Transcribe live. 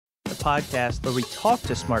podcast where we talk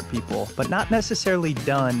to smart people, but not necessarily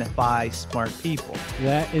done by smart people?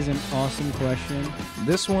 That is an awesome question.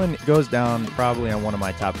 This one goes down probably on one of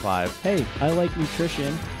my top 5. Hey, I like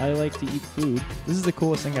nutrition. I like to eat food. This is the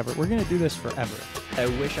coolest thing ever. We're going to do this forever. I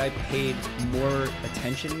wish I paid more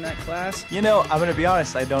attention in that class. You know, I'm going to be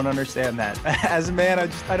honest, I don't understand that. As a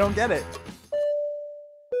man, I don't get it.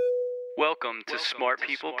 Welcome to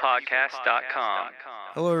smartpeoplepodcast.com.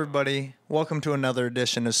 Hello, everybody. Welcome to another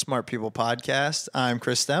edition of Smart People Podcast. I'm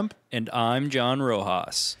Chris Stemp. And I'm John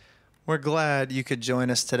Rojas. We're glad you could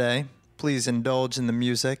join us today. Please indulge in the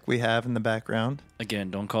music we have in the background.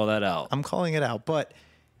 Again, don't call that out. I'm calling it out, but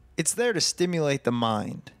it's there to stimulate the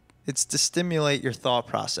mind. It's to stimulate your thought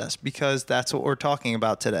process because that's what we're talking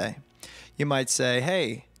about today. You might say,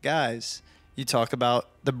 hey, guys, you talk about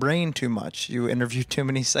the brain too much. You interview too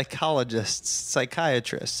many psychologists,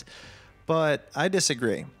 psychiatrists. But I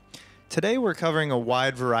disagree. Today we're covering a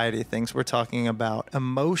wide variety of things. We're talking about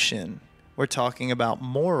emotion. We're talking about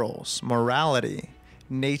morals, morality,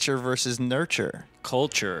 nature versus nurture.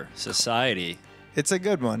 Culture, society. It's a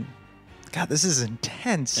good one. God, this is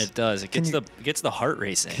intense. It does. It gets the heart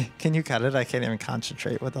racing. Can you cut it? I can't even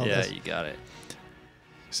concentrate with all this. Yeah, you got it.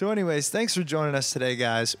 So anyways, thanks for joining us today,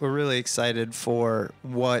 guys. We're really excited for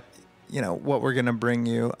what we're going to bring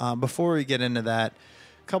you. Before we get into that,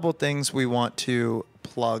 a couple things we want to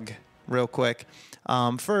plug real quick.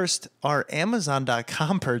 First, our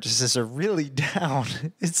Amazon.com purchases are really down.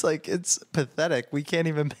 It's pathetic. We can't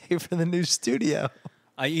even pay for the new studio.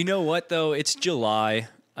 You know what, though? It's July.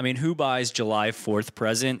 I mean, who buys July 4th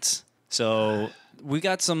presents? So we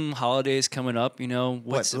got some holidays coming up, you know.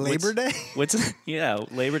 Labor Day?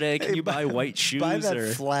 Labor Day. Can you buy white shoes? Buy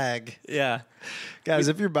that flag. Yeah. Guys,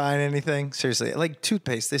 if you're buying anything, seriously, like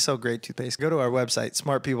toothpaste, they sell great toothpaste. Go to our website,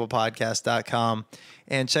 smartpeoplepodcast.com,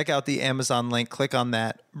 and check out the Amazon link. Click on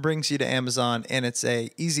that. Brings you to Amazon, and it's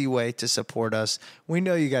a easy way to support us. We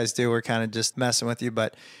know you guys do. We're kind of just messing with you,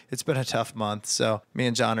 but it's been a tough month, so me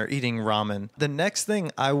and John are eating ramen. The next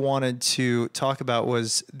thing I wanted to talk about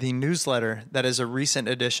was the newsletter that is a recent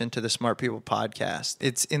addition to the Smart People Podcast.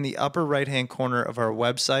 It's in the upper right-hand corner of our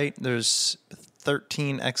website. There's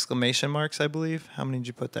 13 exclamation marks, I believe. How many did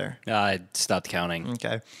you put there? I stopped counting.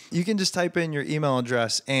 Okay. You can just type in your email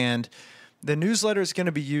address, and the newsletter is going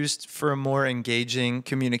to be used for a more engaging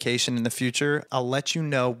communication in the future. I'll let you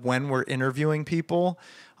know when we're interviewing people.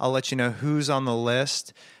 I'll let you know who's on the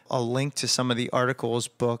list. I'll link to some of the articles,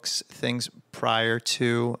 books, things prior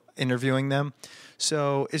to interviewing them.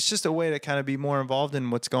 So it's just a way to kind of be more involved in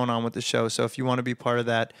what's going on with the show. So if you want to be part of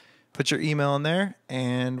that, put your email in there,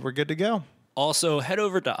 and we're good to go. Also, head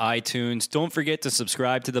over to iTunes. Don't forget to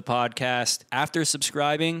subscribe to the podcast. After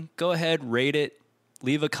subscribing, go ahead, rate it,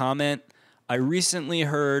 leave a comment. I recently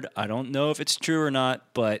heard, I don't know if it's true or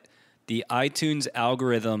not, but the iTunes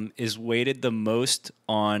algorithm is weighted the most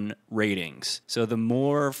on ratings. So the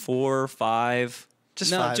more 4, 5,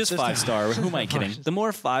 just 5-star. Who am I kidding? The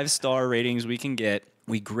more 5-star ratings we can get,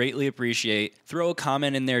 we greatly appreciate. Throw a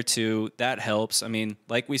comment in there too. That helps. I mean,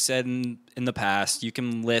 like we said in the past, you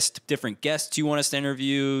can list different guests you want us to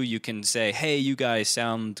interview. You can say, hey, you guys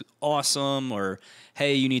sound awesome, or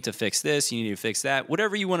hey, you need to fix this, you need to fix that.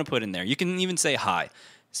 Whatever you want to put in there. You can even say hi.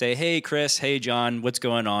 Say, hey, Chris, hey, John, what's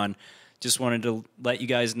going on? Just wanted to let you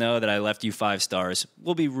guys know that I left you 5 stars.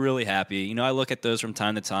 We'll be really happy. You know, I look at those from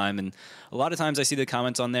time to time, and a lot of times I see the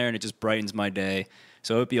comments on there, and it just brightens my day.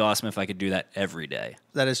 So it would be awesome if I could do that every day.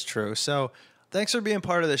 That is true. So thanks for being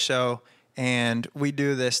part of the show. And we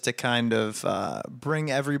do this to kind of bring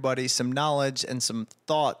everybody some knowledge and some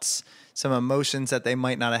thoughts, some emotions that they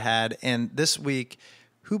might not have had. And this week,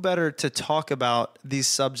 who better to talk about these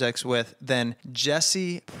subjects with than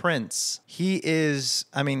Jesse Prinz? He's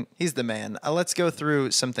the man. Let's go through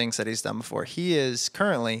some things that he's done before. He is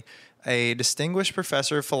currently a distinguished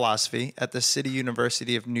professor of philosophy at the City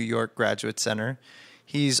University of New York Graduate Center.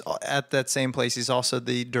 He's at that same place. He's also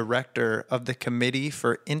the director of the Committee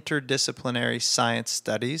for Interdisciplinary Science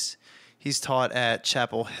Studies. He's taught at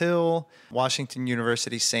Chapel Hill, Washington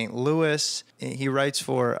University, St. Louis. He writes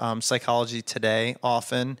for Psychology Today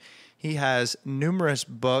often. He has numerous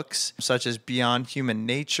books such as Beyond Human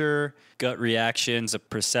Nature, Gut Reactions, A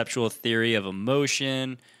Perceptual Theory of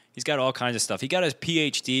Emotion. He's got all kinds of stuff. He got his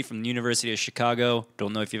PhD from the University of Chicago.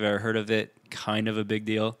 Don't know if you've ever heard of it. Kind of a big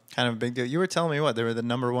deal. Kind of a big deal. You were telling me they were the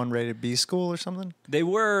number 1 rated B school or something? They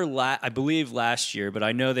were, I believe, last year, but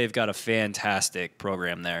I know they've got a fantastic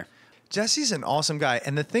program there. Jesse's an awesome guy.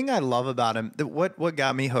 And the thing I love about him, what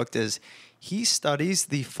got me hooked is he studies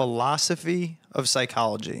the philosophy of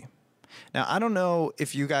psychology. Now, I don't know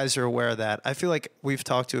if you guys are aware of that. I feel like we've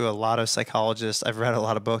talked to a lot of psychologists. I've read a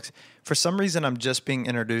lot of books. For some reason, I'm just being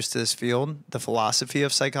introduced to this field, the philosophy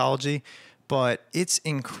of psychology, but it's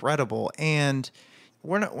incredible. And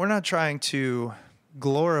we're not trying to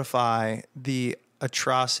glorify the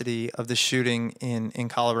atrocity of the shooting in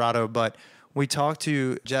Colorado, but we talked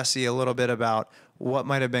to Jesse a little bit about what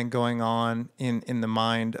might have been going on in the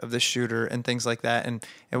mind of the shooter and things like that, and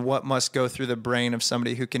what must go through the brain of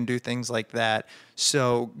somebody who can do things like that.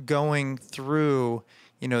 So going through,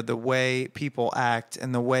 the way people act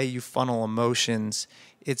and the way you funnel emotions,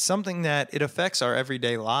 it's something that it affects our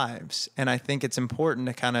everyday lives. And I think it's important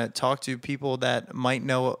to kind of talk to people that might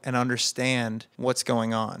know and understand what's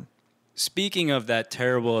going on. Speaking of that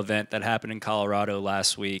terrible event that happened in Colorado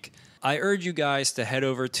last week, I urge you guys to head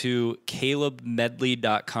over to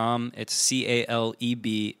calebmedley.com. It's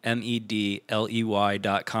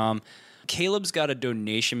CalebMedley.com. Caleb's got a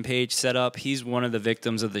donation page set up. He's one of the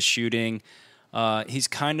victims of the shooting. He's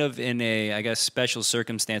kind of in a, I guess, special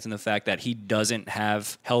circumstance in the fact that he doesn't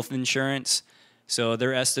have health insurance. So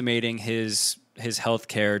they're estimating his health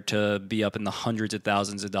care to be up in the hundreds of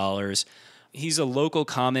thousands of dollars. He's a local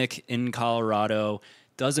comic in Colorado,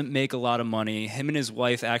 doesn't make a lot of money. Him and his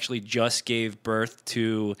wife actually just gave birth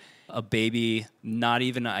to a baby not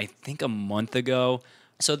even, I think, a month ago.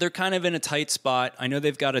 So they're kind of in a tight spot. I know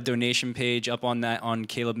they've got a donation page up on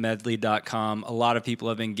calebmedley.com. A lot of people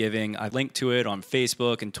have been giving. I've linked to it on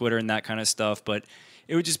Facebook and Twitter and that kind of stuff. But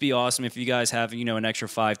it would just be awesome if you guys have, an extra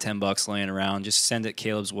 $5-10 laying around. Just send it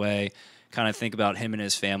Caleb's way. Kind of think about him and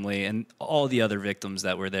his family and all the other victims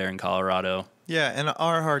that were there in Colorado. Yeah, and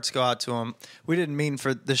our hearts go out to him. We didn't mean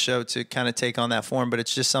for the show to kind of take on that form, but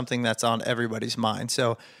it's just something that's on everybody's mind.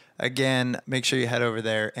 So, again, make sure you head over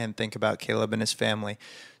there and think about Caleb and his family.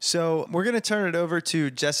 So we're going to turn it over to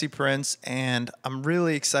Jesse Prinz, and I'm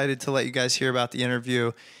really excited to let you guys hear about the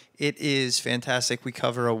interview. It is fantastic. We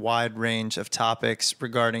cover a wide range of topics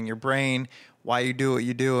regarding your brain, why you do what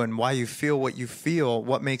you do, and why you feel what you feel,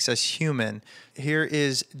 what makes us human. Here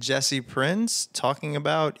is Jesse Prinz talking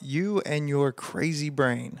about you and your crazy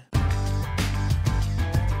brain.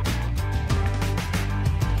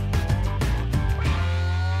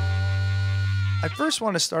 I first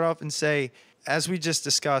want to start off and say, as we just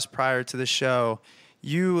discussed prior to the show,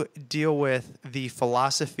 you deal with the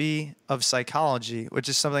philosophy of psychology, which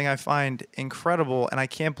is something I find incredible, and I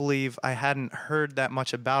can't believe I hadn't heard that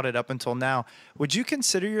much about it up until now. Would you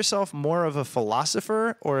consider yourself more of a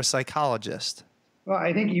philosopher or a psychologist? Well,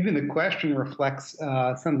 I think even the question reflects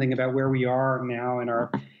something about where we are now in our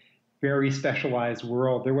very specialized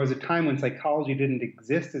world. There was a time when psychology didn't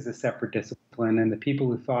exist as a separate discipline, and the people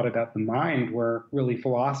who thought about the mind were really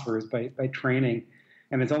philosophers by training.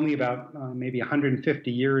 And it's only about maybe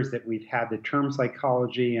 150 years that we've had the term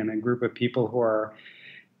psychology and a group of people who are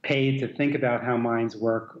paid to think about how minds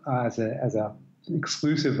work as a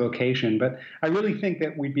exclusive vocation. But I really think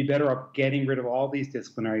that we'd be better off getting rid of all these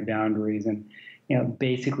disciplinary boundaries and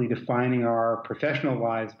basically defining our professional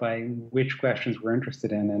lives by which questions we're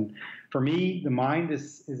interested in. And for me, the mind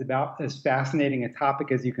is about as fascinating a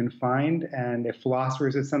topic as you can find. And if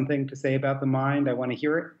philosophers have something to say about the mind, I want to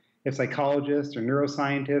hear it. If psychologists or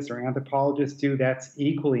neuroscientists or anthropologists do, that's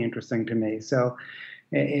equally interesting to me. So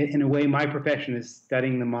in a way, my profession is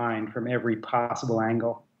studying the mind from every possible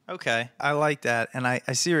angle. Okay, I like that. And I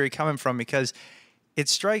see where you're coming from, because it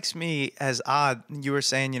strikes me as odd. You were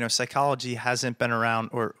saying, psychology hasn't been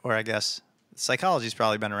around, or I guess psychology's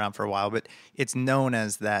probably been around for a while, but it's known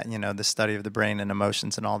as that, the study of the brain and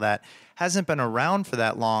emotions and all that hasn't been around for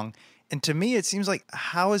that long. And to me, it seems like,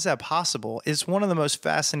 how is that possible? It's one of the most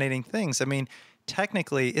fascinating things. I mean,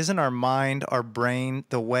 technically, isn't our mind, our brain,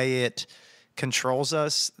 the way it controls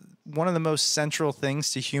us, one of the most central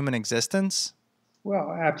things to human existence?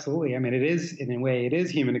 Well, absolutely. I mean, it is, in a way, it is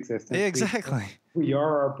human existence. Yeah, exactly. We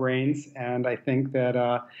are our brains, and I think that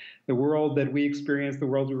the world that we experience, the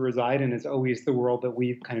world we reside in, is always the world that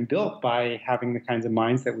we've kind of built by having the kinds of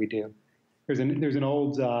minds that we do. There's an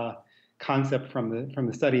old concept from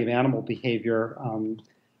the study of animal behavior,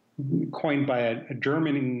 coined by a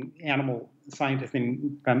German animal scientist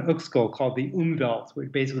named von Uexküll, called the Umwelt, which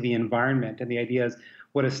is basically the environment. And the idea is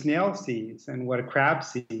what a snail sees and what a crab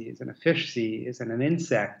sees and a fish sees and an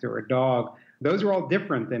insect or a dog, those are all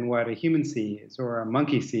different than what a human sees or a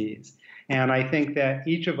monkey sees. And I think that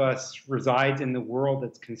each of us resides in the world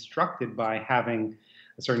that's constructed by having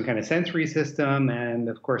a certain kind of sensory system and,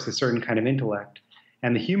 of course, a certain kind of intellect.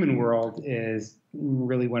 And the human world is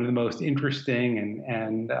really one of the most interesting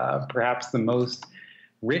and perhaps the most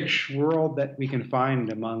rich world that we can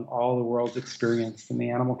find among all the worlds experienced in the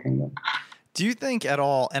animal kingdom. Do you think at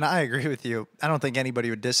all, and I agree with you, I don't think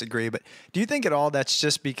anybody would disagree, but do you think at all that's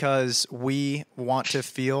just because we want to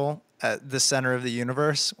feel at the center of the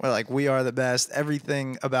universe? Where like we are the best,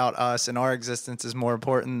 everything about us and our existence is more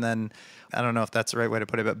important than, I don't know if that's the right way to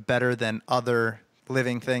put it, but better than other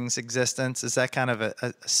living things' existence? Is that kind of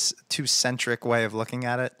a too centric way of looking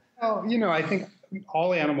at it? Well, I think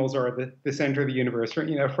all animals are the center of the universe.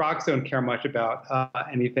 Frogs don't care much about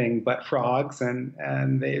anything but frogs, and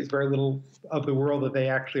there's very little of the world that they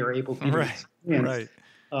actually are able to experience.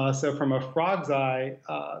 Right. So from a frog's eye,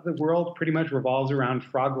 the world pretty much revolves around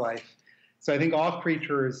frog life. So I think all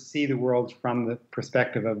creatures see the world from the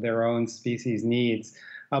perspective of their own species' needs.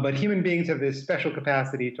 But human beings have this special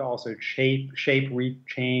capacity to also shape,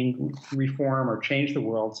 reform, or change the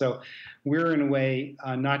world. So we're, in a way,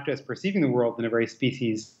 not just perceiving the world in a very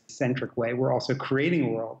species-centric way, we're also creating a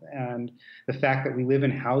world. And the fact that we live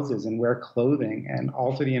in houses and wear clothing and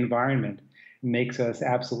alter the environment makes us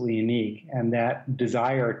absolutely unique. And that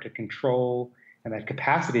desire to control and that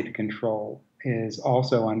capacity to control is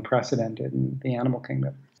also unprecedented in the animal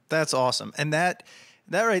kingdom. That's awesome. And that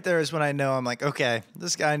right there is when I know I'm like, okay,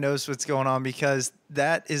 this guy knows what's going on, because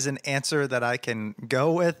that is an answer that I can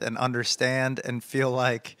go with and understand and feel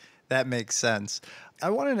like that makes sense.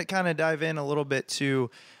 I wanted to kind of dive in a little bit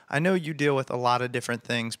to, I know you deal with a lot of different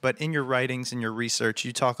things, but in your writings and your research,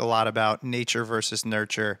 you talk a lot about nature versus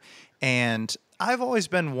nurture. And I've always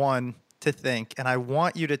been one to think, and I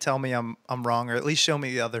want you to tell me I'm wrong, or at least show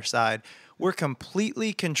me the other side. We're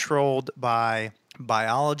completely controlled by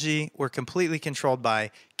biology. We're completely controlled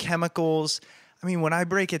by chemicals. I mean, when I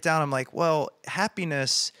break it down, I'm like, well,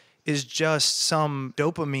 happiness is just some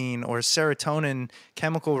dopamine or serotonin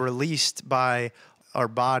chemical released by our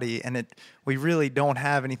body, and we really don't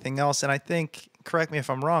have anything else. And I think, correct me if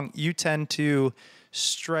I'm wrong, you tend to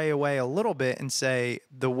stray away a little bit and say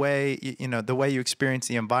the way you experience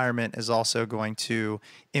the environment is also going to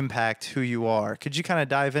impact who you are. Could you kind of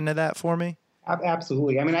dive into that for me?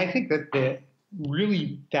 Absolutely. I mean, I think that the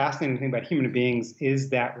really fascinating thing about human beings is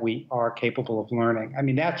that we are capable of learning. I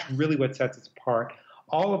mean, that's really what sets us apart.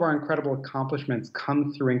 All of our incredible accomplishments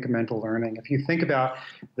come through incremental learning. If you think about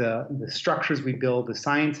the structures we build, the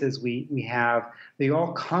sciences we have, they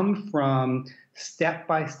all come from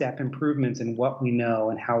step-by-step improvements in what we know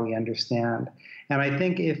and how we understand. And I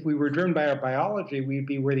think if we were driven by our biology, we'd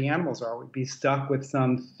be where the animals are. We'd be stuck with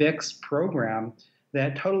some fixed program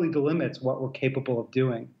that totally delimits what we're capable of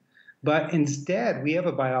doing. But instead, we have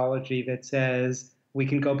a biology that says we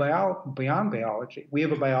can go beyond biology. We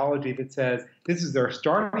have a biology that says this is our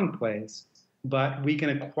starting place, but we can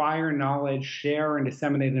acquire knowledge, share, and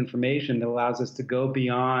disseminate information that allows us to go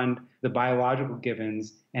beyond the biological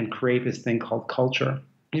givens and create this thing called culture.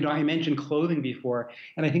 I mentioned clothing before,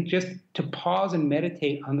 and I think just to pause and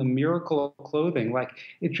meditate on the miracle of clothing, like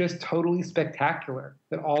it's just totally spectacular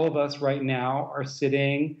that all of us right now are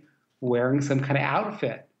sitting wearing some kind of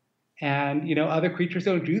outfit. And, other creatures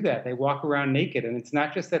don't do that. They walk around naked. And it's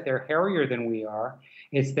not just that they're hairier than we are.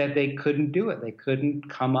 It's that they couldn't do it. They couldn't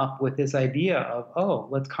come up with this idea of, oh,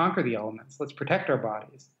 let's conquer the elements. Let's protect our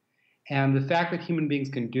bodies. And the fact that human beings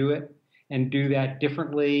can do it and do that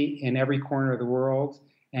differently in every corner of the world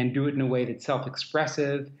and do it in a way that's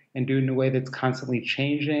self-expressive and do it in a way that's constantly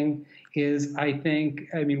changing is, I think,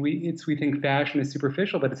 we think fashion is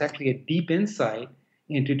superficial, but it's actually a deep insight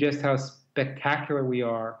into just how spectacular we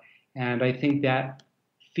are. And I think that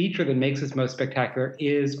feature that makes us most spectacular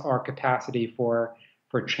is our capacity for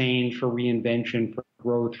change, for reinvention, for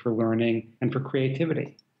growth, for learning, and for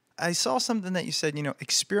creativity. I saw something that you said,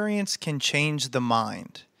 experience can change the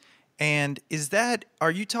mind. And are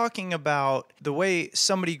you talking about the way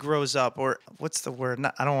somebody grows up, or what's the word?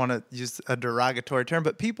 I don't want to use a derogatory term,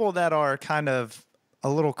 but people that are kind of a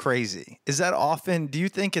little crazy. Is that often, do you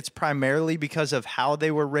think it's primarily because of how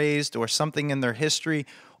they were raised or something in their history?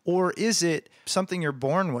 Or is it something you're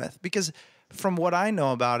born with? Because from what I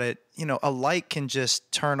know about it, a light can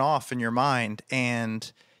just turn off in your mind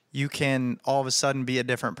and you can all of a sudden be a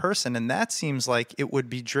different person. And that seems like it would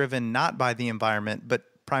be driven not by the environment,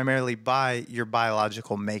 but primarily by your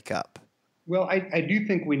biological makeup. Well, I do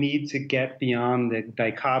think we need to get beyond the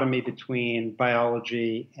dichotomy between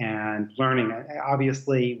biology and learning.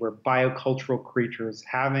 Obviously, we're biocultural creatures.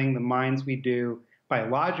 Having the minds we do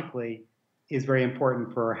biologically is very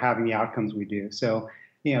important for having the outcomes we do. So,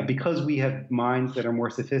 because we have minds that are more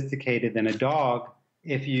sophisticated than a dog,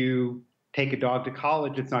 if you take a dog to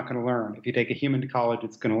college, it's not going to learn. If you take a human to college,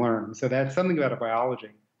 it's going to learn. So that's something about our biology.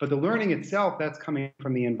 But the learning itself, that's coming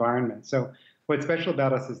from the environment. So What's special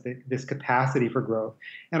about us is this capacity for growth.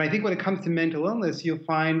 And I think when it comes to mental illness, you'll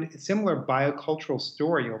find a similar biocultural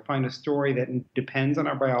story. You'll find a story that depends on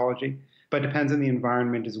our biology, but depends on the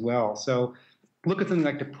environment as well. So look at something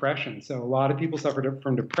like depression. So a lot of people suffer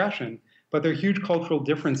from depression, but there are huge cultural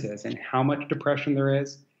differences in how much depression there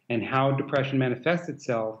is and how depression manifests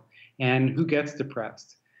itself and who gets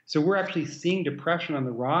depressed. So we're actually seeing depression on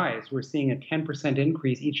the rise. We're seeing a 10%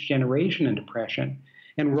 increase each generation in depression.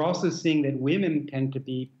 And we're also seeing that women tend to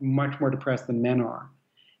be much more depressed than men are.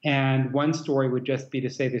 And one story would just be to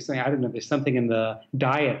say there's something, I don't know, there's something in the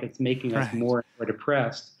diet that's making us more and more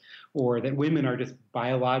depressed, or that women are just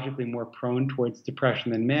biologically more prone towards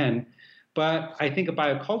depression than men. But I think a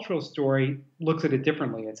biocultural story looks at it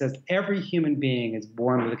differently. It says every human being is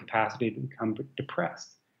born with a capacity to become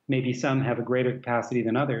depressed. Maybe some have a greater capacity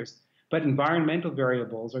than others, but environmental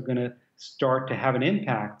variables are going to start to have an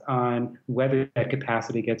impact on whether that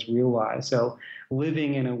capacity gets realized. So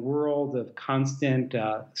living in a world of constant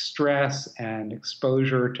stress and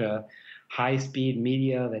exposure to high-speed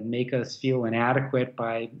media that make us feel inadequate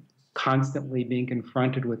by constantly being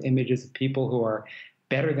confronted with images of people who are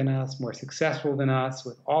better than us, more successful than us,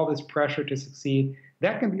 with all this pressure to succeed,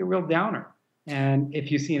 that can be a real downer. And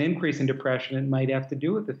if you see an increase in depression, it might have to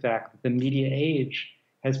do with the fact that the media age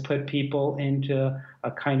has put people into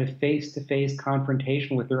a kind of face-to-face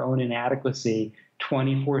confrontation with their own inadequacy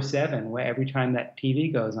 24/7, every time that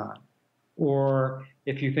TV goes on. Or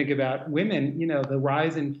if you think about women, the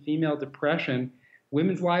rise in female depression,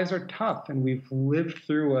 women's lives are tough, and we've lived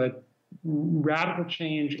through a radical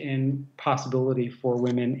change in possibility for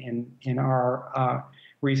women in our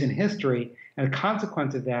recent history. And a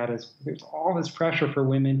consequence of that is there's all this pressure for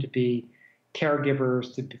women to be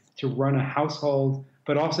caregivers, to run a household,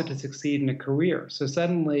 but also to succeed in a career. So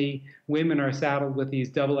suddenly women are saddled with these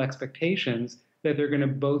double expectations that they're going to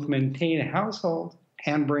both maintain a household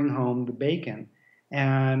and bring home the bacon.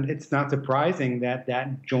 And it's not surprising that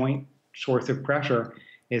that joint source of pressure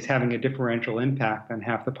is having a differential impact on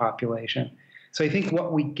half the population. So I think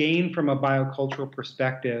what we gain from a biocultural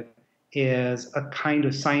perspective is a kind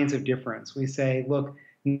of science of difference. We say, look,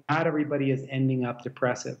 not everybody is ending up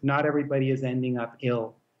depressive. Not everybody is ending up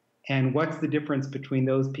ill. And what's the difference between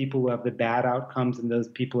those people who have the bad outcomes and those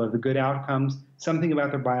people who have the good outcomes? Something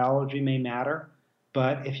about their biology may matter,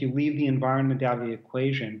 but if you leave the environment out of the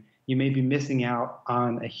equation, you may be missing out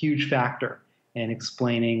on a huge factor in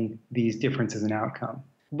explaining these differences in outcome.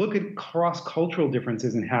 Look at cross-cultural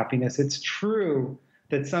differences in happiness. It's true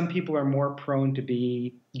that some people are more prone to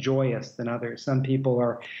be joyous than others. Some people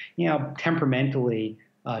are, temperamentally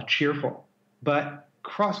cheerful. But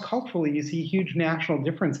cross-culturally, you see huge national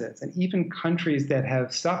differences. And even countries that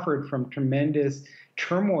have suffered from tremendous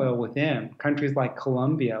turmoil within, countries like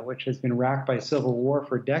Colombia, which has been racked by civil war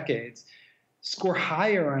for decades, score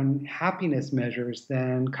higher on happiness measures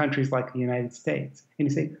than countries like the United States. And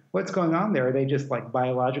you say, what's going on there? Are they just like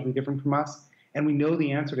biologically different from us? And we know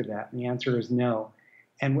the answer to that, and the answer is no.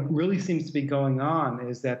 And what really seems to be going on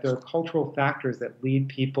is that there are cultural factors that lead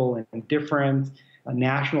people in different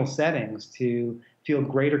national settings to feel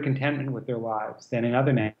greater contentment with their lives than in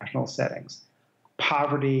other national settings.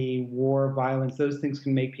 Poverty, war, violence, those things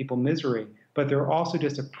can make people misery. But there are also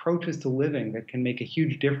just approaches to living that can make a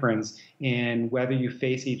huge difference in whether you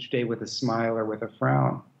face each day with a smile or with a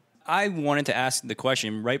frown. I wanted to ask the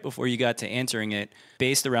question right before you got to answering it,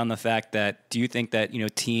 based around the fact that, do you think that,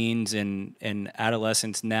 teens and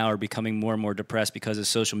adolescents now are becoming more and more depressed because of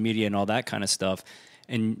social media and all that kind of stuff?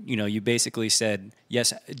 And, you basically said,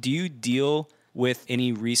 yes. Do you deal with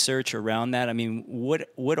any research around that? I mean,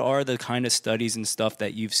 what are the kind of studies and stuff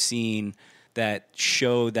that you've seen that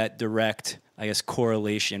show that direct,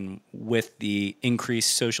 correlation with the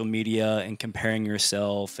increased social media and comparing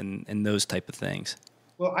yourself and those type of things?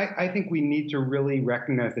 Well, I think we need to really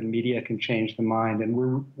recognize that media can change the mind,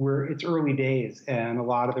 and it's early days, and a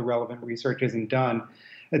lot of the relevant research isn't done.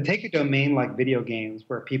 Take a domain like video games,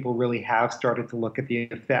 where people really have started to look at the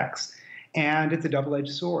effects, and it's a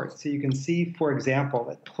double-edged sword. So you can see, for example,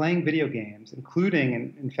 that playing video games, including,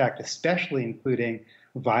 and in fact, especially including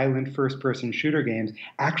violent first-person shooter games,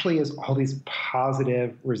 actually has all these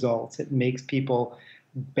positive results. It makes people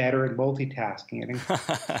better at multitasking.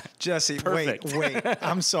 Jesse, Perfect. wait.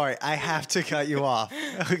 I'm sorry. I have to cut you off.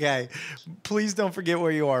 Okay. Please don't forget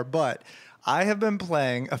where you are. But I have been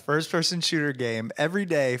playing a first-person shooter game every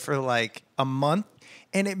day for like a month,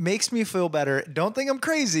 and it makes me feel better. Don't think I'm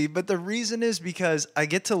crazy, but the reason is because I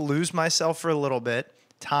get to lose myself for a little bit.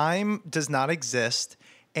 Time does not exist,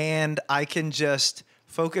 and I can just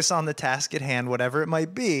focus on the task at hand, whatever it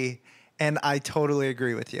might be, and I totally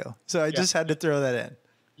agree with you. So I just had to throw that in.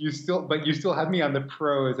 you still have me on the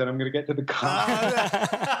pros, and I'm going to get to the cons.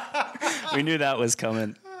 We knew that was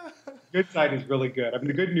coming. Good side is really good. I mean,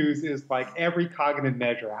 the good news is like every cognitive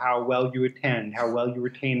measure, how well you attend, how well you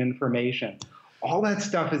retain information, all that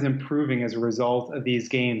stuff is improving as a result of these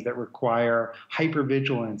games that require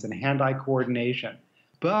hypervigilance and hand-eye coordination.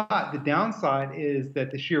 But the downside is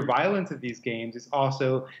that the sheer violence of these games is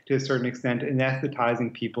also, to a certain extent,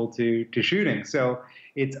 anesthetizing people to shooting. So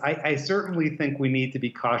I certainly think we need to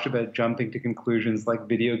be cautious about jumping to conclusions like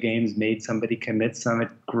video games made somebody commit some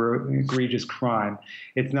egregious crime.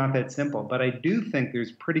 It's not that simple. But I do think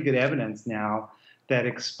there's pretty good evidence now that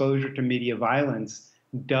exposure to media violence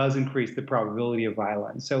does increase the probability of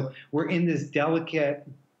violence. So we're in this delicate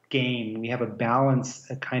game. We have a balance,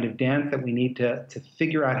 a kind of dance that we need to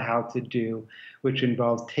figure out how to do, which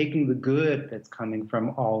involves taking the good that's coming from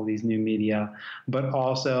all these new media, but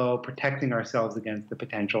also protecting ourselves against the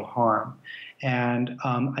potential harm. And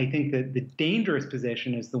I think that the dangerous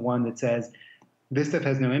position is the one that says this stuff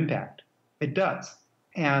has no impact. It does.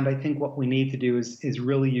 And I think what we need to do is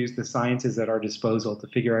really use the sciences at our disposal to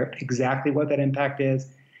figure out exactly what that impact is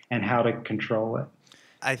and how to control it.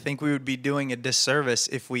 I think we would be doing a disservice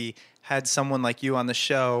if we had someone like you on the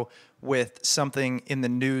show with something in the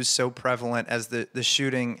news so prevalent as the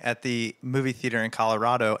shooting at the movie theater in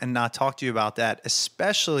Colorado and not talk to you about that,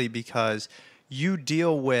 especially because you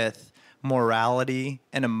deal with morality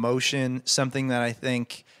and emotion, something that I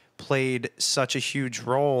think played such a huge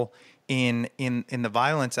role in the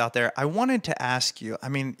violence out there. I wanted to ask you, I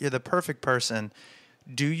mean, you're the perfect person.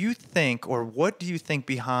 Do you think, or what do you think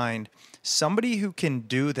behind somebody who can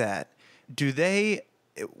do that?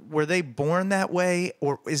 Were they born that way,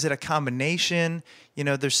 or is it a combination? You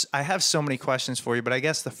know, I have so many questions for you, but I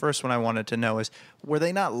guess the first one I wanted to know is, were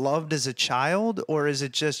they not loved as a child, or is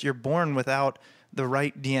it just you're born without the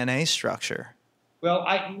right DNA structure? Well,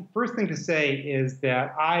 first thing to say is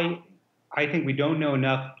that I think we don't know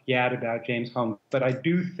enough yet about James Holmes, but I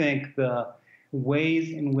do think the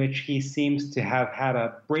ways in which he seems to have had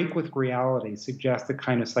a break with reality suggest a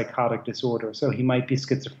kind of psychotic disorder. So he might be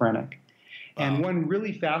schizophrenic. Wow. And one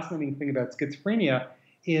really fascinating thing about schizophrenia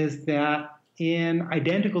is that in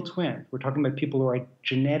identical twins, we're talking about people who are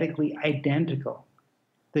genetically identical,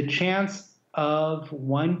 the chance of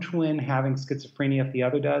one twin having schizophrenia if the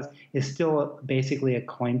other does is still basically a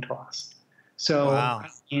coin toss. So wow.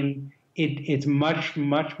 It's much,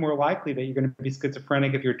 much more likely that you're going to be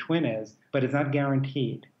schizophrenic if your twin is, but it's not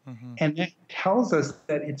guaranteed. Mm-hmm. And that tells us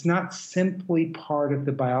that it's not simply part of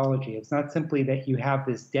the biology. It's not simply that you have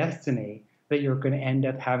this destiny that you're going to end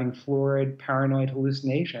up having florid, paranoid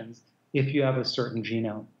hallucinations if you have a certain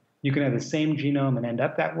genome. You can have the same genome and end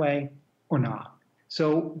up that way or not.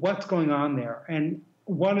 So what's going on there? And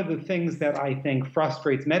one of the things that I think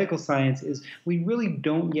frustrates medical science is we really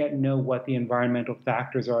don't yet know what the environmental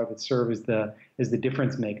factors are that serve as the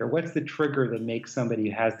difference maker. What's the trigger that makes somebody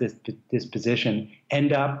who has this disposition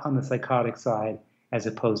end up on the psychotic side as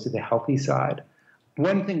opposed to the healthy side?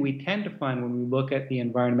 One thing we tend to find when we look at the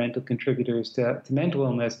environmental contributors to mental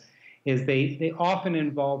illness is they often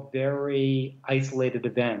involve very isolated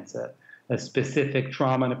events, a specific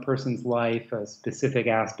trauma in a person's life, a specific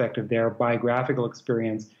aspect of their biographical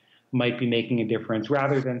experience might be making a difference,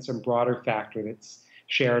 rather than some broader factor that's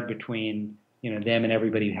shared between them and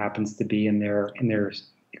everybody who happens to be in their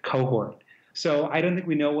cohort. So I don't think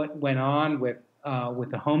we know what went on with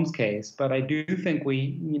the Holmes case, but I do think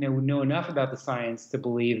we know enough about the science to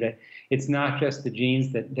believe that it's not just the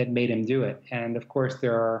genes that made him do it. And of course,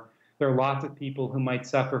 there are lots of people who might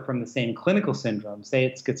suffer from the same clinical syndrome, say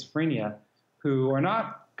it's schizophrenia, who are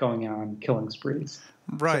not going on killing sprees.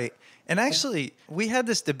 Right. And actually, we had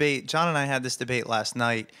this debate, John and I had this debate last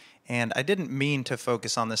night, and I didn't mean to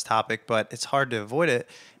focus on this topic, but it's hard to avoid it.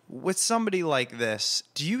 With somebody like this,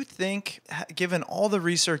 do you think, given all the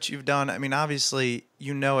research you've done, I mean, obviously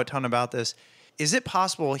you know a ton about this, is it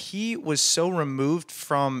possible he was so removed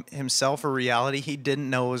from himself or reality he didn't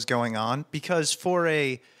know what was going on? Because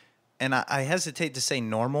and I hesitate to say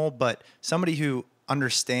normal, but somebody who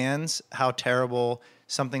understands how terrible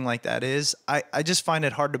something like that is, I just find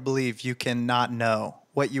it hard to believe you can not know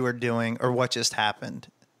what you were doing or what just happened.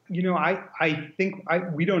 I think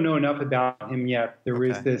we don't know enough about him yet. There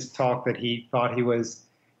is this talk that he thought he was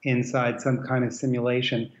inside some kind of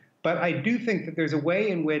simulation. But I do think that there's a way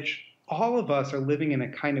in which all of us are living in a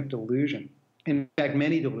kind of delusion. In fact,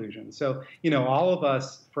 many delusions. So, all of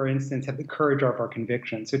us, for instance, have the courage of our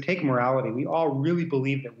conviction. So take morality. We all really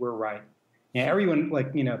believe that we're right. Everyone,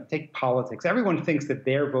 take politics. Everyone thinks that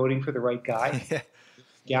they're voting for the right guy,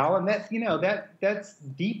 gal, and that's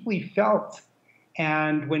deeply felt.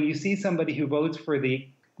 And when you see somebody who votes for the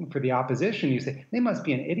for the opposition, you say they must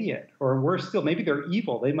be an idiot, or worse still, maybe they're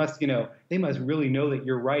evil. They must, they must really know that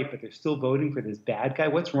you're right, but they're still voting for this bad guy.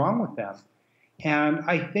 What's wrong with them? And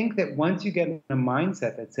I think that once you get in a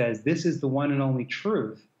mindset that says this is the one and only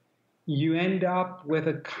truth, you end up with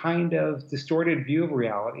a kind of distorted view of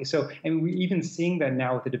reality. So, and we're even seeing that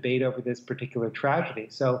now with the debate over this particular tragedy.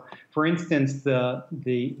 So, for instance, the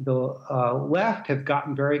left have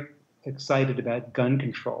gotten very excited about gun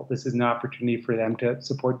control. This is an opportunity for them to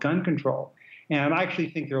support gun control. And I actually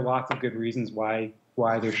think there are lots of good reasons why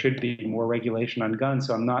there should be more regulation on guns.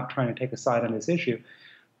 So I'm not trying to take a side on this issue.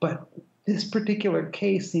 But this particular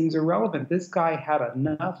case seems irrelevant. This guy had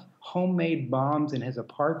enough homemade bombs in his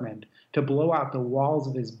apartment to blow out the walls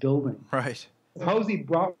of his building. Right. Suppose he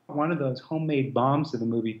brought one of those homemade bombs to the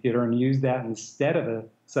movie theater and used that instead of a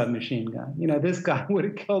submachine gun. This guy would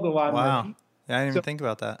have killed a lot more people. Yeah, I didn't even think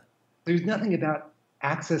about that. There's nothing about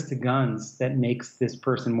access to guns that makes this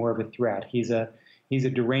person more of a threat. He's a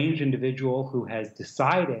deranged individual who has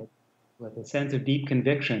decided with a sense of deep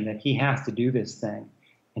conviction that he has to do this thing.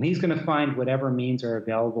 And he's going to find whatever means are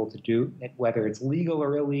available to do it, whether it's legal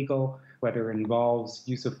or illegal, whether it involves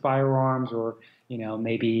use of firearms or,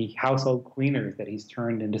 maybe household cleaners that he's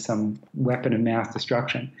turned into some weapon of mass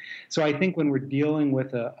destruction. So I think when we're dealing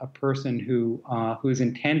with a person who is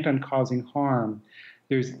intent on causing harm,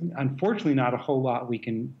 there's unfortunately not a whole lot we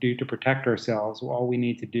can do to protect ourselves. All we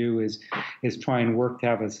need to do is try and work to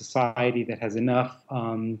have a society that has enough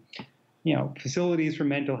facilities for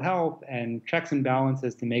mental health and checks and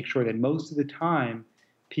balances to make sure that most of the time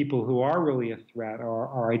people who are really a threat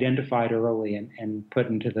are identified early and put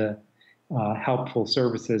into the helpful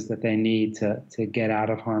services that they need to get out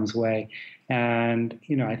of harm's way. And,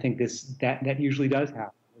 I think that usually does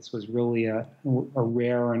happen. This was really a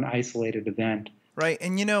rare and isolated event. Right.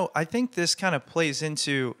 And, I think this kind of plays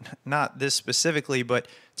into, not this specifically, but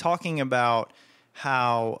talking about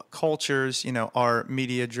how cultures, our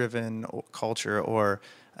media-driven culture or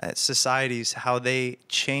societies, how they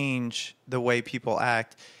change the way people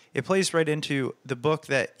act. It plays right into the book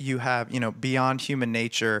that you have, Beyond Human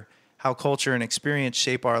Nature, How Culture and Experience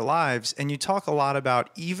Shape Our Lives. And you talk a lot about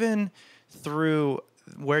even through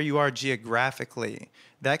where you are geographically,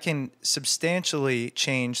 that can substantially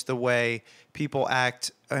change the way people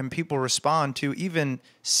act and people respond to even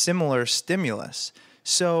similar stimulus.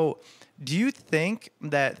 So do you think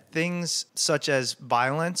that things such as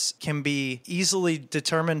violence can be easily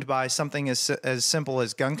determined by something as simple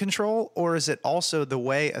as gun control, or is it also the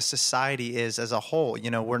way a society is as a whole?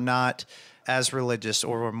 We're not as religious,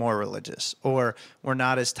 or we're more religious, or we're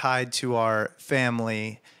not as tied to our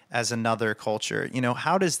family as another culture.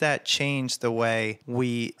 How does that change the way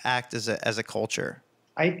we act as a culture?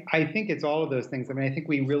 I think it's all of those things. I think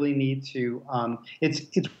we really need to,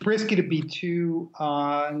 it's risky to be too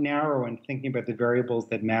narrow in thinking about the variables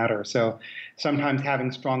that matter. So sometimes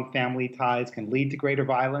having strong family ties can lead to greater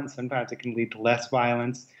violence. Sometimes it can lead to less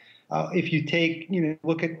violence. If you take,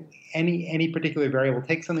 look at any particular variable,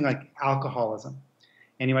 take something like alcoholism.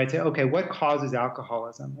 And you might say, okay, what causes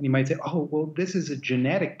alcoholism? And you might say, oh, well, this is a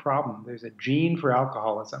genetic problem. There's a gene for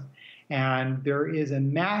alcoholism. And there is a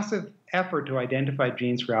massive effort to identify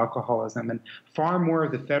genes for alcoholism. And far more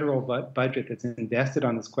of the federal budget that's invested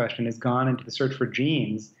on this question has gone into the search for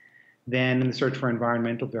genes than in the search for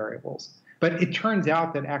environmental variables. But it turns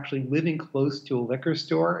out that actually living close to a liquor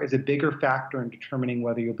store is a bigger factor in determining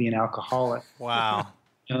whether you'll be an alcoholic. Wow.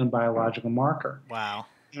 Known biological marker. Wow.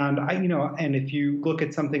 And and if you look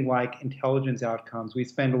at something like intelligence outcomes, we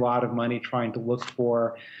spend a lot of money trying to look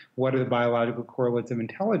for what are the biological correlates of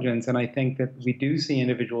intelligence. And I think that we do see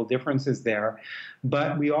individual differences there,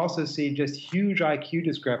 but we also see just huge IQ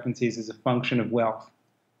discrepancies as a function of wealth.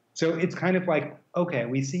 So it's kind of like, okay,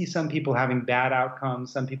 we see some people having bad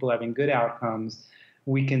outcomes, some people having good outcomes.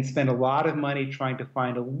 We can spend a lot of money trying to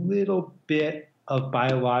find a little bit of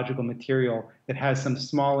biological material that has some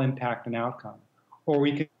small impact on outcome. Or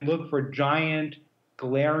we can look for giant,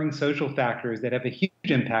 glaring social factors that have a huge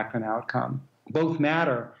impact on outcome. Both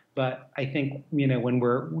matter, but I think when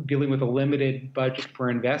we're dealing with a limited budget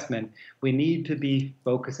for investment, we need to be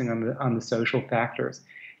focusing on the social factors.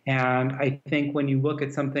 And I think when you look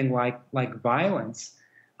at something like violence,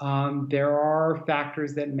 there are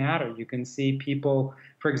factors that matter. You can see people,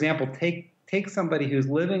 for example, take somebody who's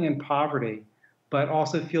living in poverty, but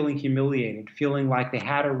also feeling humiliated, feeling like they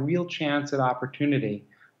had a real chance at opportunity,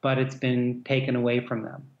 but it's been taken away from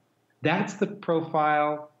them. That's the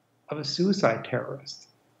profile of a suicide terrorist.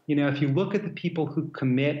 If you look at the people who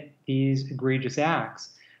commit these egregious acts,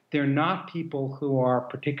 they're not people who are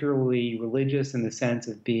particularly religious in the sense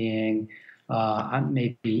of being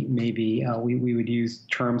We would use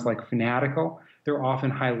terms like fanatical. They're often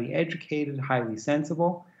highly educated, highly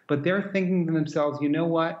sensible, but they're thinking to themselves, you know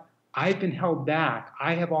what? I've been held back.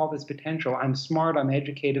 I have all this potential. I'm smart. I'm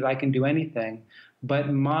educated. I can do anything.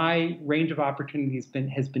 But my range of opportunities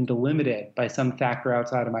has been delimited by some factor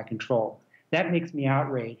outside of my control. That makes me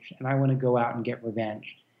outraged, and I want to go out and get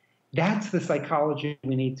revenge. That's the psychology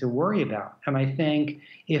we need to worry about. And I think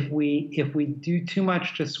if we do too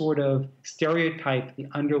much to sort of stereotype the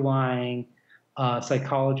underlying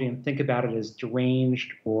psychology and think about it as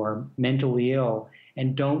deranged or mentally ill,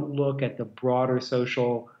 and don't look at the broader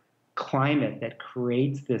social climate that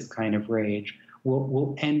creates this kind of rage,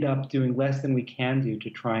 we'll end up doing less than we can do to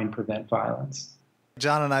try and prevent violence.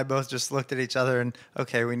 John and I both just looked at each other and,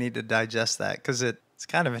 okay, we need to digest that because it's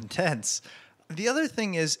kind of intense. The other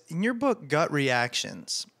thing is, in your book, Gut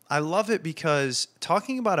Reactions, I love it because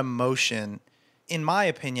talking about emotion, in my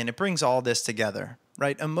opinion, it brings all this together,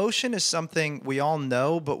 right? Emotion is something we all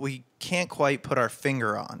know, but we can't quite put our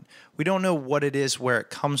finger on. We don't know what it is, where it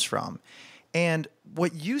comes from. And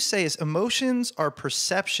what you say is emotions are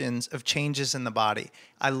perceptions of changes in the body.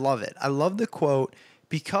 I love it. I love the quote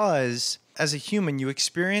because as a human, you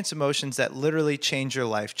experience emotions that literally change your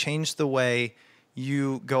life, change the way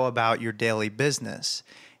you go about your daily business.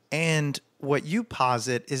 And what you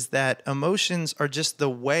posit is that emotions are just the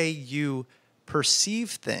way you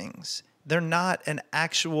perceive things. They're not an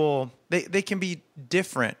actual, they can be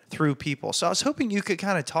different through people. So I was hoping you could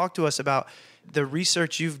kind of talk to us about the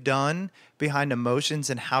research you've done behind emotions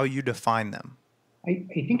and how you define them. I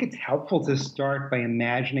think it's helpful to start by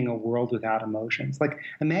imagining a world without emotions. Like,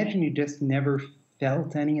 imagine you just never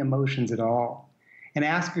felt any emotions at all. And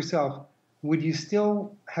ask yourself, would you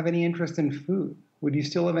still have any interest in food? Would you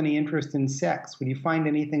still have any interest in sex? Would you find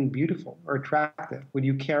anything beautiful or attractive? Would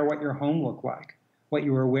you care what your home looked like, what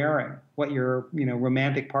you were wearing, what your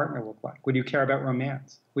romantic partner looked like? Would you care about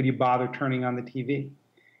romance? Would you bother turning on the TV?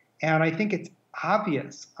 And I think it's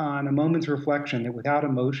obvious on a moment's reflection that without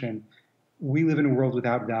emotion, we live in a world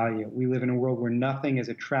without value. We live in a world where nothing is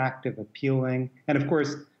attractive, appealing. And of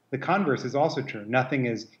course, the converse is also true. Nothing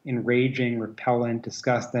is enraging, repellent,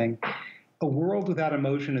 disgusting. A world without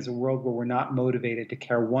emotion is a world where we're not motivated to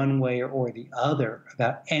care one way or the other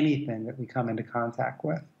about anything that we come into contact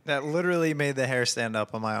with. That literally made the hair stand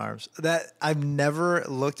up on my arms. That I've never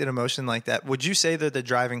looked at emotion like that. Would you say they're the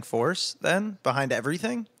driving force then behind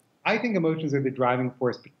everything? I think emotions are the driving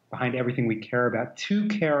force behind everything we care about. To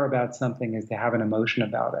care about something is to have an emotion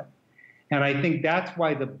about it. And I think that's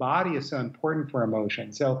why the body is so important for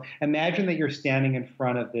emotion. So imagine that you're standing in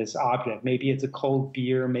front of this object. Maybe it's a cold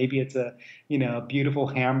beer, maybe it's a beautiful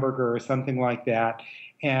hamburger or something like that.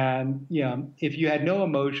 And if you had no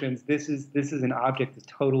emotions, this is an object of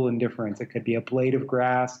total indifference. It could be a blade of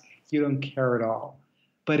grass. You don't care at all.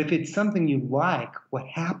 But if it's something you like, what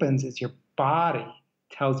happens is your body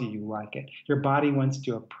tells you like it. Your body wants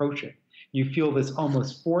to approach it. You feel this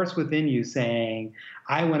almost force within you saying,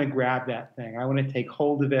 I want to grab that thing. I want to take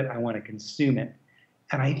hold of it. I want to consume it.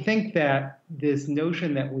 And I think that this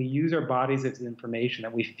notion that we use our bodies as information,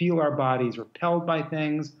 that we feel our bodies repelled by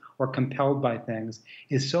things or compelled by things,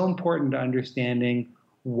 is so important to understanding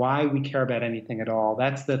why we care about anything at all.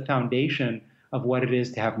 That's the foundation of what it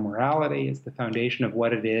is to have morality. It's the foundation of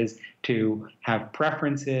what it is to have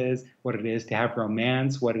preferences, what it is to have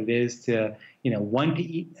romance, what it is to want to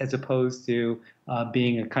eat, as opposed to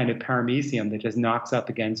being a kind of paramecium that just knocks up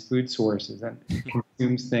against food sources and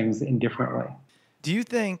consumes things indifferently. Do you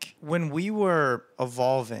think when we were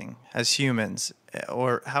evolving as humans,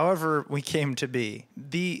 or however we came to be,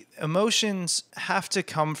 the emotions have to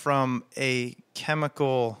come from a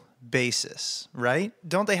chemical basis, right?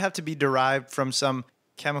 Don't they have to be derived from some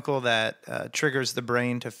chemical that triggers the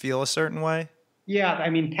brain to feel a certain way? Yeah, I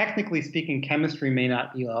mean, technically speaking, chemistry may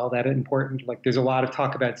not be all that important. Like, there's a lot of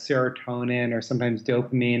talk about serotonin or sometimes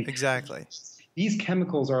dopamine. Exactly. These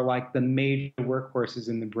chemicals are like the major workhorses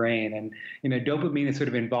in the brain. And, dopamine is sort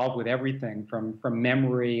of involved with everything from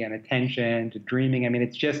memory and attention to dreaming. I mean,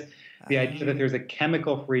 it's just the idea that there's a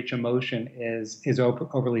chemical for each emotion is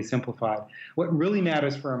overly simplified. What really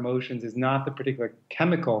matters for emotions is not the particular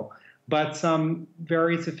chemical, but some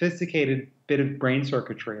very sophisticated bit of brain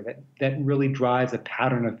circuitry that really drives a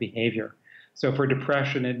pattern of behavior. So for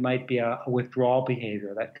depression, it might be a withdrawal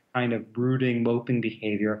behavior, that kind of brooding, moping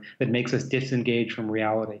behavior that makes us disengage from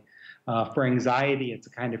reality. For anxiety, it's a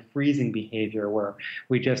kind of freezing behavior where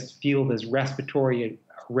we just feel this respiratory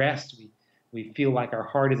arrest. We feel like our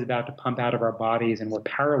heart is about to pump out of our bodies and we're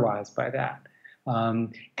paralyzed by that.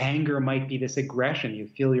 Anger might be this aggression. You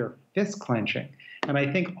feel your fist clenching. And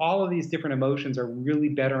I think all of these different emotions are really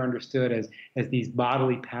better understood as these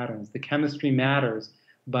bodily patterns. The chemistry matters,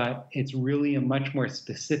 but it's really a much more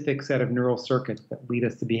specific set of neural circuits that lead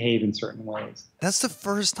us to behave in certain ways. That's the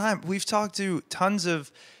first time. We've talked to tons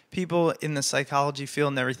of people in the psychology field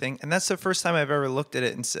and everything, and that's the first time I've ever looked at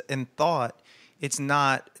it and thought it's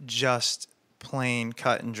not just plain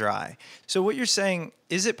cut and dry. So what you're saying,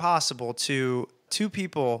 is it possible to two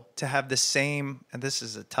people to have the same, and this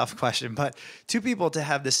is a tough question, but two people to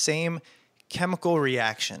have the same chemical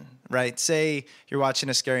reaction, right? Say you're watching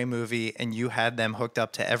a scary movie and you had them hooked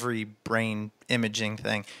up to every brain imaging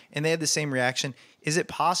thing and they had the same reaction. Is it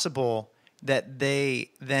possible that they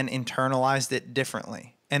then internalized it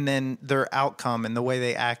differently and then their outcome and the way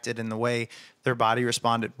they acted and the way their body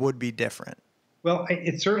responded would be different? Well,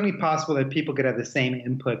 it's certainly possible that people could have the same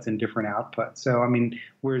inputs and different outputs. So, I mean,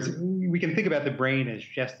 whereas we can think about the brain as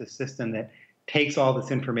just a system that takes all this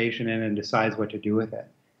information in and decides what to do with it.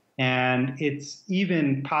 And it's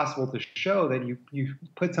even possible to show that you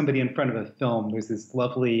put somebody in front of a film. There's this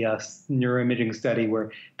lovely neuroimaging study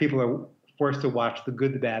where people are forced to watch The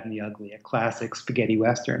Good, the Bad, and the Ugly, a classic spaghetti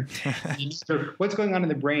Western. So what's going on in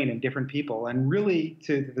the brain in different people? And really,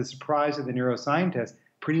 to the surprise of the neuroscientists,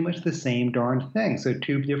 pretty much the same darn thing. So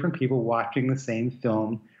two different people watching the same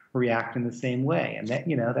film react in the same way. And that,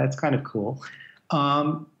 that's kind of cool.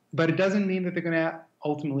 But it doesn't mean that they're going to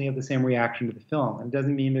ultimately have the same reaction to the film. It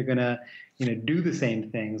doesn't mean they're going to, do the same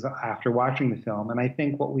things after watching the film. And I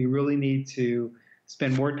think what we really need to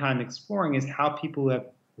spend more time exploring is how people who have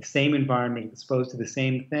the same environment, exposed to the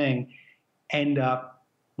same thing, end up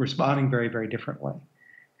responding very, very differently.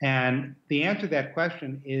 And the answer to that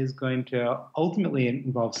question is going to ultimately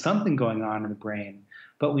involve something going on in the brain.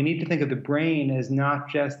 But we need to think of the brain as not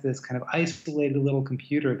just this kind of isolated little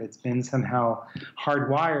computer that's been somehow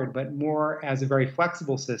hardwired, but more as a very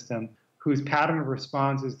flexible system whose pattern of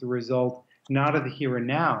response is the result not of the here and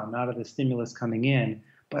now, not of the stimulus coming in,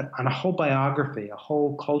 but on a whole biography, a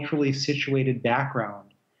whole culturally situated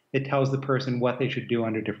background that tells the person what they should do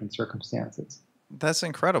under different circumstances. That's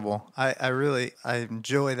incredible. I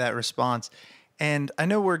enjoy that response. And I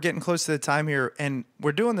know we're getting close to the time here, and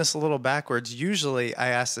we're doing this a little backwards. Usually I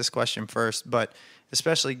ask this question first, but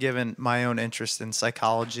especially given my own interest in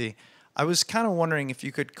psychology, I was kind of wondering if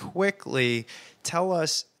you could quickly tell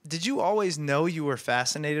us, did you always know you were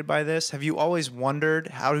fascinated by this? Have you always wondered,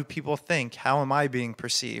 how do people think? How am I being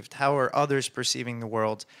perceived? How are others perceiving the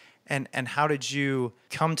world? And how did you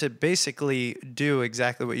come to basically do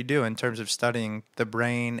exactly what you do in terms of studying the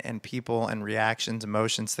brain and people and reactions,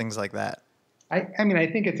 emotions, things like that? I mean, I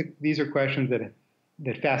think these are questions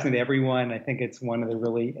that fascinate everyone. I think it's one of the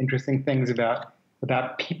really interesting things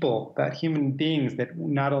about people, about human beings, that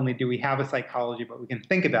not only do we have a psychology, but we can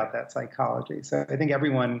think about that psychology. So I think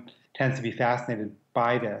everyone tends to be fascinated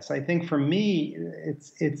by this. I think for me,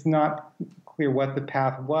 it's not clear what the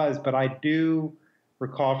path was, but I do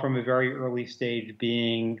recall from a very early stage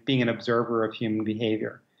being an observer of human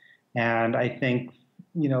behavior. And I think,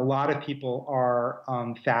 a lot of people are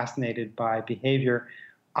fascinated by behavior.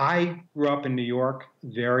 I grew up in New York,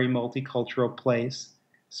 very multicultural place.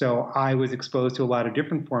 So I was exposed to a lot of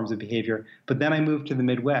different forms of behavior. But then I moved to the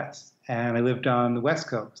Midwest, and I lived on the West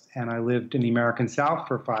Coast, and I lived in the American South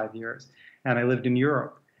for 5 years, and I lived in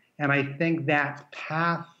Europe. And I think that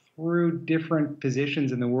path through different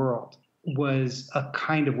positions in the world was a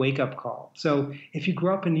kind of wake-up call. So if you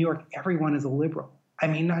grew up in New York, everyone is a liberal. I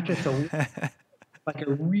mean, not just like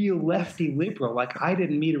a real lefty liberal. Like, I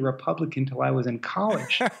didn't meet a Republican until I was in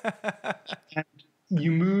college. And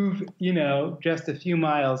you move, just a few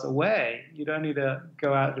miles away. You don't need to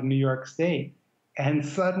go out to New York State. And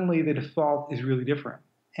suddenly the default is really different.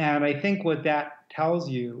 And I think what that tells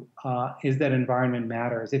you is that environment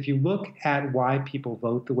matters. If you look at why people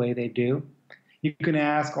vote the way they do, you can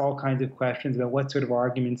ask all kinds of questions about what sort of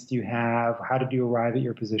arguments do you have, how did you arrive at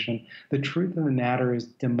your position. The truth of the matter is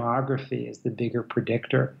demography is the bigger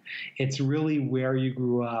predictor. It's really where you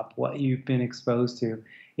grew up, what you've been exposed to.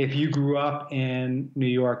 If you grew up in New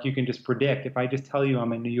York, you can just predict. If I just tell you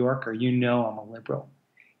I'm a New Yorker, I'm a liberal.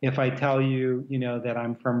 If I tell you, that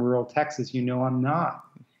I'm from rural Texas, I'm not.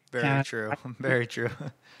 Very true. Very true.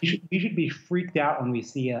 We should be freaked out when we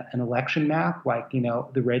see an election map, like,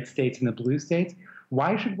 the red states and the blue states.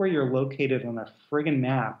 Why should where you're located on a friggin'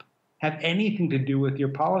 map have anything to do with your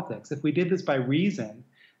politics? If we did this by reason,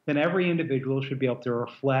 then every individual should be able to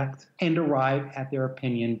reflect and arrive at their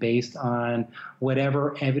opinion based on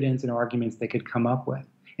whatever evidence and arguments they could come up with.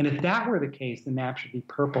 And if that were the case, the map should be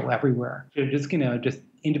purple everywhere. Just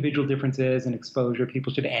individual differences and exposure.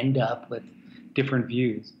 People should end up with different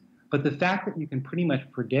views. But the fact that you can pretty much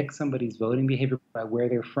predict somebody's voting behavior by where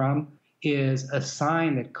they're from is a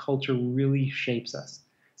sign that culture really shapes us.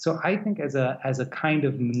 So I think as a kind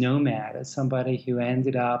of nomad, as somebody who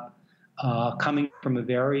ended up coming from a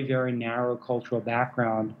very, very narrow cultural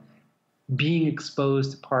background, being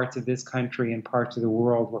exposed to parts of this country and parts of the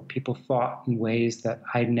world where people thought in ways that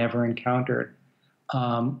I'd never encountered,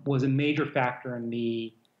 was a major factor in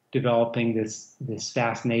me developing this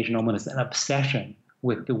fascination, almost an obsession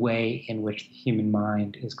with the way in which the human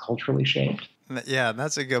mind is culturally shaped. Yeah,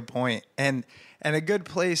 that's a good point. And a good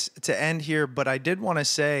place to end here. But I did want to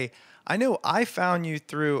say, I know I found you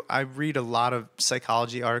through, I read a lot of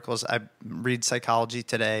psychology articles. I read Psychology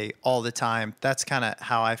Today all the time. That's kind of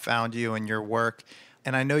how I found you and your work.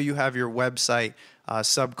 And I know you have your website,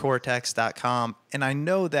 subcortex.com. And I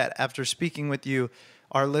know that after speaking with you,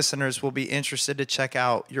 our listeners will be interested to check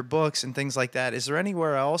out your books and things like that. Is there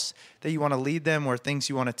anywhere else that you want to lead them or things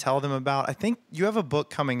you want to tell them about? I think you have a book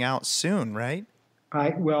coming out soon, right? I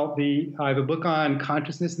have a book on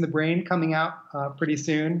consciousness in the brain coming out pretty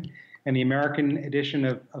soon, and the American edition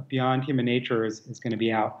of Beyond Human Nature is going to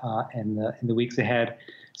be out in the weeks ahead.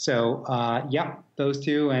 So those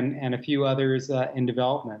two and a few others in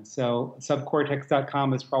development. So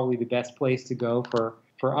subcortex.com is probably the best place to go for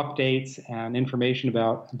updates and information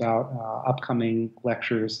about upcoming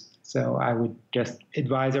lectures. So I would just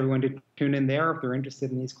advise everyone to tune in there if they're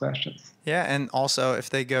interested in these questions. Yeah, and also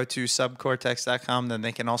if they go to subcortex.com, then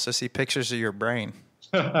they can also see pictures of your brain.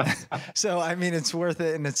 So, I mean, it's worth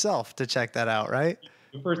it in itself to check that out, right?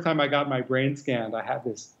 The first time I got my brain scanned, I had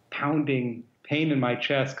this pounding pain in my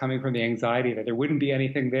chest coming from the anxiety that there wouldn't be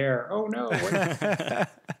anything there. Oh, no.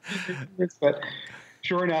 But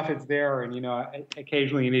sure enough, it's there. And,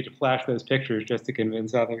 occasionally you need to flash those pictures just to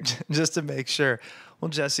convince others. Just to make sure. Well,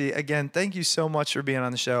 Jesse, again, thank you so much for being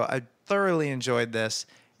on the show. I thoroughly enjoyed this,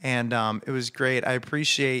 and it was great. I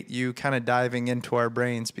appreciate you kind of diving into our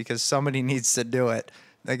brains because somebody needs to do it.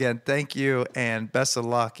 Again, thank you, and best of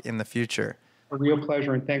luck in the future. A real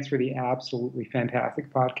pleasure, and thanks for the absolutely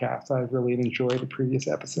fantastic podcast. I really enjoyed the previous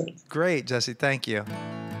episodes. Great, Jesse. Thank you.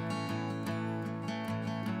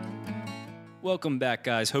 Welcome back,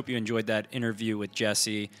 guys. Hope you enjoyed that interview with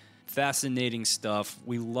Jesse. Fascinating stuff.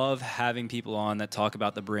 We love having people on that talk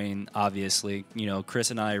about the brain, obviously.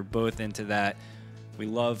 Chris and I are both into that. We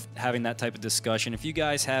love having that type of discussion. If you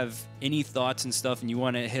guys have any thoughts and stuff and you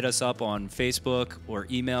want to hit us up on Facebook or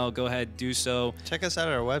email, go ahead, do so. Check us out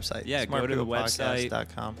at our website. Yeah, go to the website.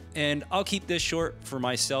 And I'll keep this short for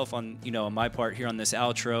myself on my part here on this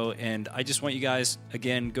outro. And I just want you guys,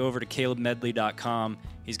 again, go over to calebmedley.com.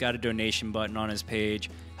 He's got a donation button on his page.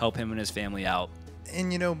 Help him and his family out.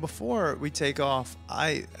 And, before we take off,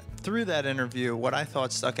 through that interview, what I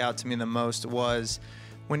thought stuck out to me the most was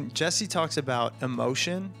when Jesse talks about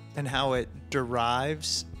emotion and how it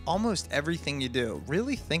derives almost everything you do.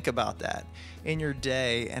 Really think about that in your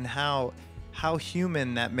day and how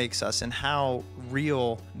human that makes us and how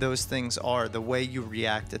real those things are, the way you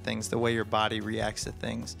react to things, the way your body reacts to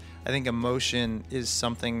things. I think emotion is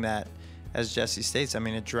something that, as Jesse states,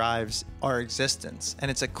 it drives our existence. And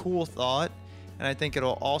it's a cool thought. And I think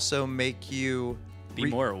it'll also make you be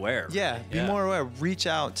more aware. Yeah, be more aware. Reach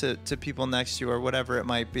out to people next to you or whatever it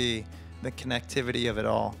might be. The connectivity of it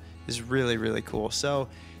all is really, really cool. So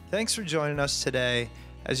thanks for joining us today.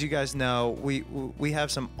 As you guys know, we have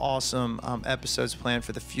some awesome episodes planned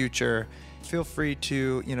for the future. Feel free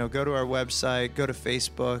to go to our website, go to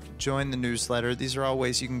Facebook, join the newsletter. These are all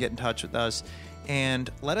ways you can get in touch with us. And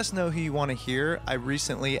let us know who you want to hear. I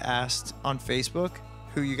recently asked on Facebook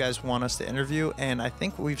who you guys want us to interview, and I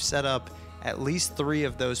think we've set up at least 3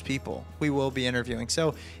 of those people we will be interviewing.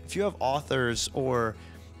 So if you have authors or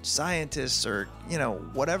scientists or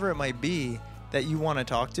whatever it might be that you want to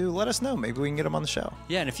talk to, let us know. Maybe we can get them on the show.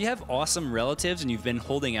 Yeah, and if you have awesome relatives and you've been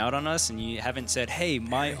holding out on us and you haven't said, hey,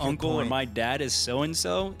 my uncle or my dad is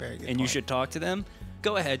so-and-so, and you should talk to them,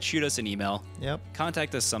 go ahead, shoot us an email. Yep.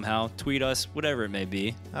 Contact us somehow, tweet us, whatever it may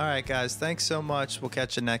be. All right, guys. Thanks so much. We'll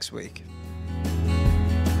catch you next week.